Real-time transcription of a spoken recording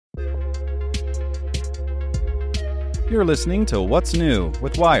You're listening to What's New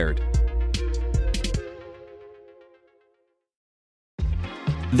with Wired.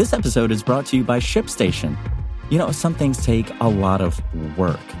 This episode is brought to you by ShipStation. You know, some things take a lot of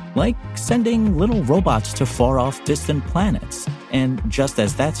work, like sending little robots to far-off distant planets. And just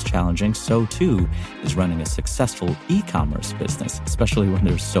as that's challenging, so too is running a successful e-commerce business, especially when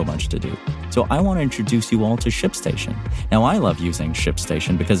there's so much to do. So I want to introduce you all to ShipStation. Now, I love using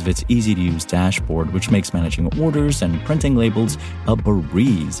ShipStation because of its easy-to-use dashboard, which makes managing orders and printing labels a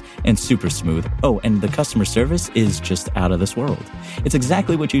breeze and super smooth. Oh, and the customer service is just out of this world. It's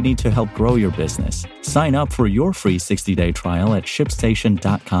exactly what you need to help grow your business. Sign up for your free 60-day trial at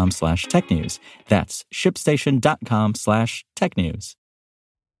shipstation.com/technews. That's shipstation.com/technews.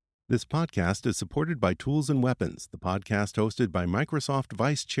 This podcast is supported by Tools and Weapons, the podcast hosted by Microsoft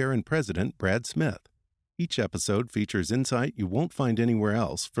Vice Chair and President Brad Smith. Each episode features insight you won't find anywhere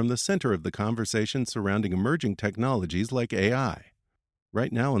else from the center of the conversation surrounding emerging technologies like AI.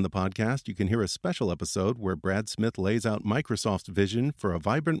 Right now on the podcast, you can hear a special episode where Brad Smith lays out Microsoft's vision for a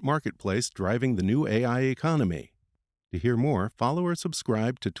vibrant marketplace driving the new AI economy. To hear more, follow or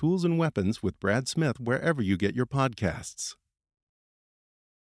subscribe to Tools and Weapons with Brad Smith wherever you get your podcasts.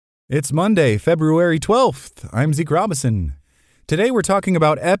 It's Monday, February 12th. I'm Zeke Robinson. Today we're talking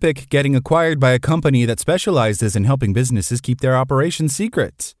about Epic getting acquired by a company that specializes in helping businesses keep their operations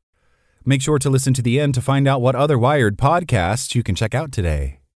secret. Make sure to listen to the end to find out what other Wired podcasts you can check out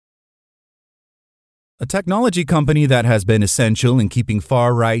today. A technology company that has been essential in keeping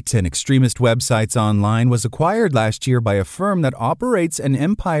far-right and extremist websites online was acquired last year by a firm that operates an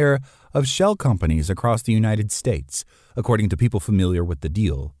empire of shell companies across the United States, according to people familiar with the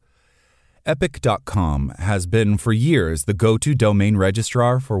deal. Epic.com has been for years the go-to domain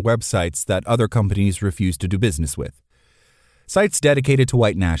registrar for websites that other companies refuse to do business with. Sites dedicated to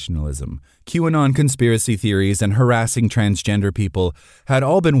white nationalism, QAnon conspiracy theories, and harassing transgender people had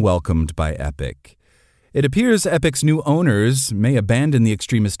all been welcomed by Epic. It appears Epic's new owners may abandon the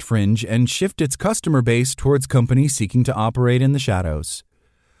extremist fringe and shift its customer base towards companies seeking to operate in the shadows.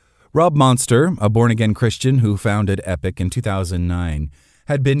 Rob Monster, a born-again Christian who founded Epic in 2009,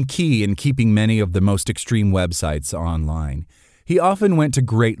 had been key in keeping many of the most extreme websites online. He often went to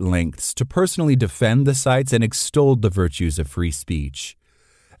great lengths to personally defend the sites and extolled the virtues of free speech.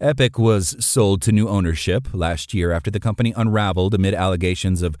 Epic was sold to new ownership last year after the company unraveled amid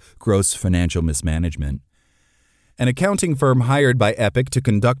allegations of gross financial mismanagement. An accounting firm hired by Epic to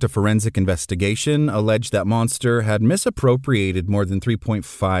conduct a forensic investigation alleged that Monster had misappropriated more than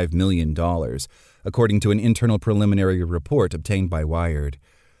 $3.5 million, according to an internal preliminary report obtained by Wired.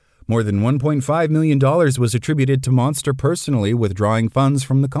 More than $1.5 million was attributed to Monster personally withdrawing funds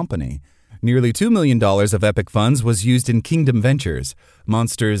from the company. Nearly $2 million of Epic funds was used in Kingdom Ventures,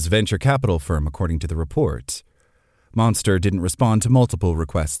 Monster's venture capital firm, according to the report. Monster didn't respond to multiple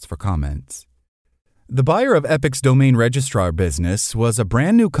requests for comments. The buyer of Epic's domain registrar business was a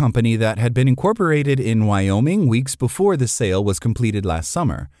brand new company that had been incorporated in Wyoming weeks before the sale was completed last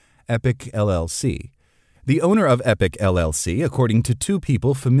summer, Epic LLC. The owner of Epic LLC, according to two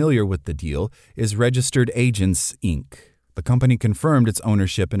people familiar with the deal, is Registered Agents, Inc. The company confirmed its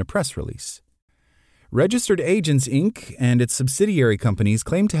ownership in a press release. Registered Agents, Inc. and its subsidiary companies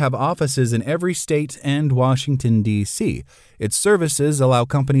claim to have offices in every state and Washington, D.C. Its services allow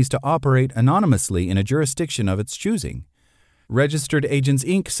companies to operate anonymously in a jurisdiction of its choosing. Registered Agents,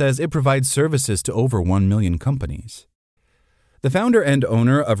 Inc. says it provides services to over 1 million companies. The founder and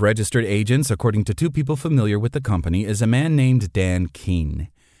owner of Registered Agents, according to two people familiar with the company, is a man named Dan Keene.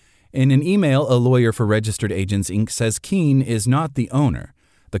 In an email, a lawyer for Registered Agents, Inc. says Keene is not the owner.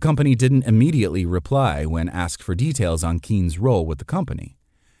 The company didn't immediately reply when asked for details on Keene's role with the company.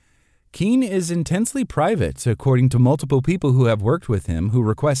 Keene is intensely private, according to multiple people who have worked with him who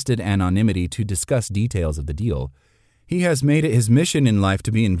requested anonymity to discuss details of the deal. He has made it his mission in life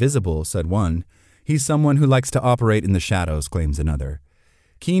to be invisible, said one. He's someone who likes to operate in the shadows, claims another.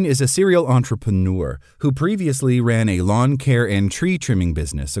 Keene is a serial entrepreneur who previously ran a lawn care and tree trimming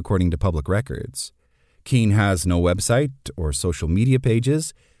business, according to public records. Keene has no website or social media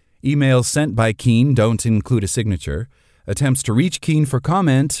pages. Emails sent by Keene don't include a signature. Attempts to reach Keene for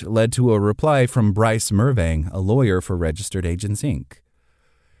comment led to a reply from Bryce Mervang, a lawyer for Registered Agents, Inc.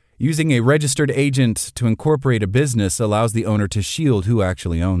 Using a registered agent to incorporate a business allows the owner to shield who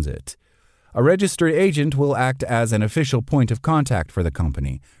actually owns it. A registered agent will act as an official point of contact for the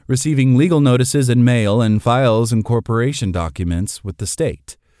company, receiving legal notices in mail and files incorporation documents with the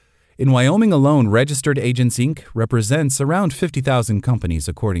state. In Wyoming alone, Registered Agents, Inc. represents around 50,000 companies,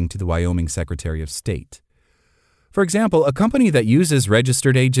 according to the Wyoming Secretary of State. For example, a company that uses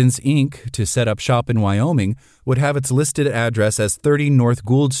Registered Agents, Inc. to set up shop in Wyoming would have its listed address as 30 North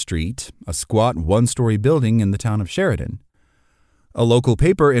Gould Street, a squat one-story building in the town of Sheridan. A local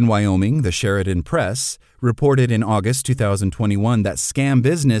paper in Wyoming, the Sheridan Press, reported in August 2021 that Scam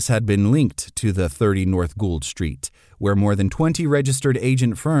Business had been linked to the 30 North Gould Street, where more than 20 registered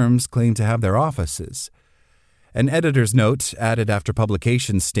agent firms claim to have their offices. An editor's note added after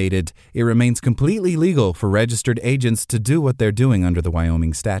publication stated, "It remains completely legal for registered agents to do what they're doing under the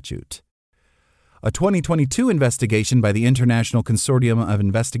Wyoming statute." A 2022 investigation by the International Consortium of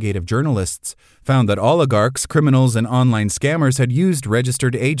Investigative Journalists found that oligarchs, criminals, and online scammers had used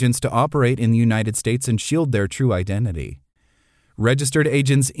registered agents to operate in the United States and shield their true identity. Registered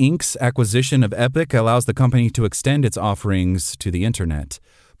Agents, Inc.'s acquisition of Epic allows the company to extend its offerings to the Internet,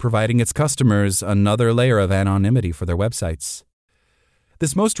 providing its customers another layer of anonymity for their websites.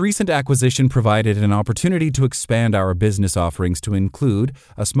 This most recent acquisition provided an opportunity to expand our business offerings to include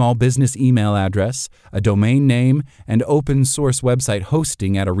a small business email address, a domain name, and open-source website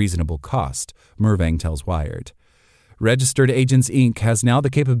hosting at a reasonable cost, Mervang tells Wired. Registered Agents, Inc. has now the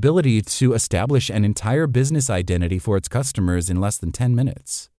capability to establish an entire business identity for its customers in less than 10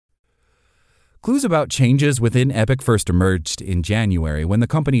 minutes. Clues about changes within Epic first emerged in January when the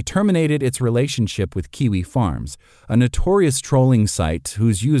company terminated its relationship with Kiwi Farms, a notorious trolling site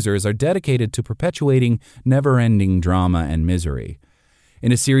whose users are dedicated to perpetuating never-ending drama and misery.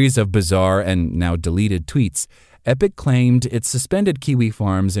 In a series of bizarre and now deleted tweets, Epic claimed it suspended Kiwi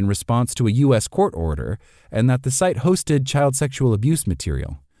Farms in response to a U.S. court order and that the site hosted child sexual abuse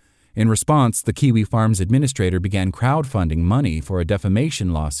material. In response, the Kiwi Farms administrator began crowdfunding money for a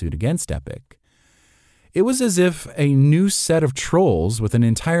defamation lawsuit against Epic. It was as if a new set of trolls with an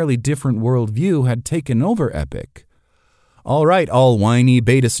entirely different worldview had taken over Epic. All right, all whiny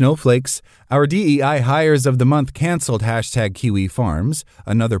beta snowflakes, our DEI hires of the month canceled #Kiwi Farms,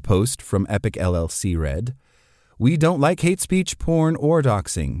 another post from Epic LLC read. We don't like hate speech, porn, or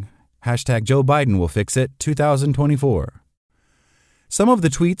doxing. #Joe Biden will fix it, 2024. Some of the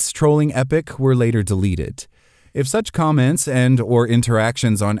tweets trolling Epic were later deleted. If such comments and or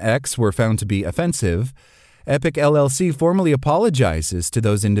interactions on X were found to be offensive, Epic LLC formally apologizes to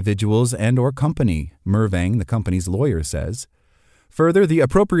those individuals and or company, Mervang, the company's lawyer, says. Further, the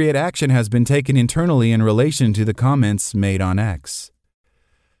appropriate action has been taken internally in relation to the comments made on X.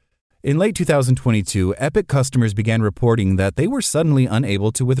 In late 2022, Epic customers began reporting that they were suddenly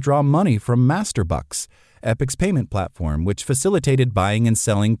unable to withdraw money from MasterBucks, Epic's payment platform, which facilitated buying and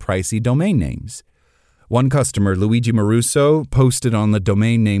selling pricey domain names. One customer, Luigi Maruso, posted on the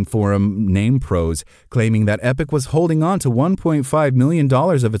domain name forum NamePros, claiming that Epic was holding on to $1.5 million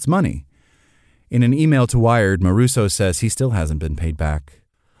of its money. In an email to Wired, Maruso says he still hasn't been paid back.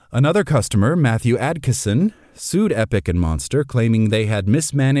 Another customer, Matthew Adkisson, sued Epic and Monster, claiming they had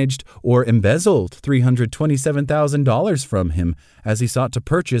mismanaged or embezzled $327,000 from him as he sought to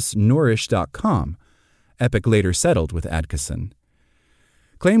purchase Nourish.com. Epic later settled with Adkisson.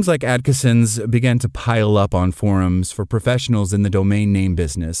 Claims like Adkisson's began to pile up on forums for professionals in the domain name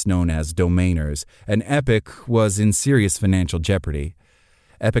business known as domainers, and Epic was in serious financial jeopardy.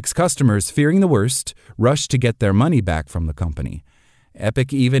 Epic's customers, fearing the worst, rushed to get their money back from the company.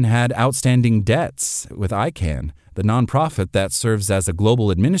 Epic even had outstanding debts with ICANN, the nonprofit that serves as a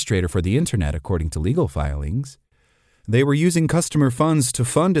global administrator for the Internet, according to legal filings. They were using customer funds to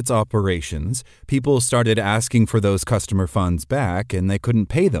fund its operations. People started asking for those customer funds back, and they couldn't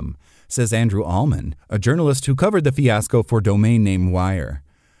pay them, says Andrew Allman, a journalist who covered the fiasco for domain name Wire.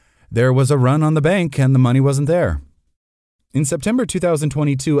 There was a run on the bank, and the money wasn't there. In September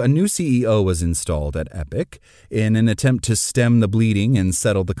 2022, a new CEO was installed at Epic in an attempt to stem the bleeding and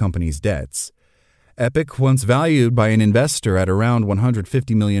settle the company's debts. Epic, once valued by an investor at around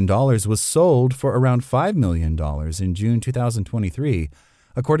 $150 million, was sold for around $5 million in June 2023,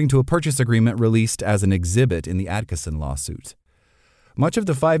 according to a purchase agreement released as an exhibit in the Adkisson lawsuit. Much of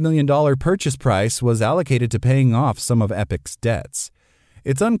the $5 million purchase price was allocated to paying off some of Epic's debts.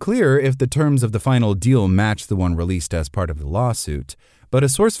 It's unclear if the terms of the final deal matched the one released as part of the lawsuit, but a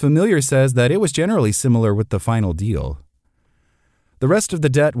source familiar says that it was generally similar with the final deal. The rest of the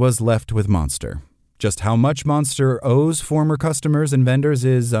debt was left with Monster. Just how much Monster owes former customers and vendors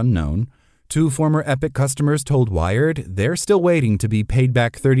is unknown. Two former Epic customers told Wired they're still waiting to be paid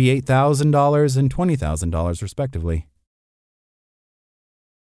back $38,000 and $20,000 respectively.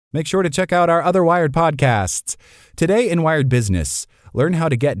 Make sure to check out our other Wired podcasts. Today in Wired Business, learn how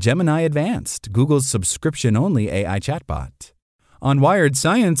to get Gemini Advanced, Google's subscription-only AI chatbot. On Wired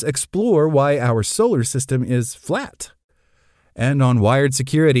Science, explore why our solar system is flat. And on Wired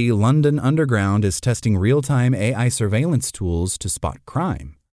Security, London Underground is testing real-time AI surveillance tools to spot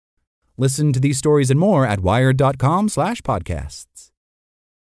crime. Listen to these stories and more at wired.com/podcasts.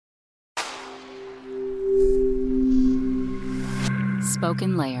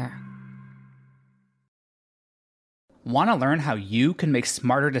 Spoken Layer. Want to learn how you can make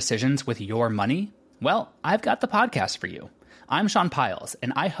smarter decisions with your money? Well, I've got the podcast for you. I'm Sean Piles,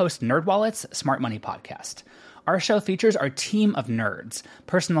 and I host NerdWallet's Smart Money Podcast. Our show features our team of nerds,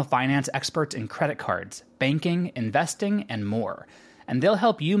 personal finance experts in credit cards, banking, investing, and more. And they'll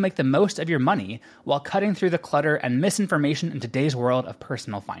help you make the most of your money while cutting through the clutter and misinformation in today's world of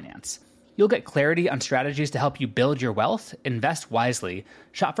personal finance. You'll get clarity on strategies to help you build your wealth, invest wisely,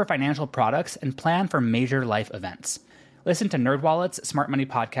 shop for financial products, and plan for major life events. Listen to NerdWallet's Smart Money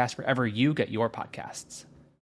Podcast wherever you get your podcasts.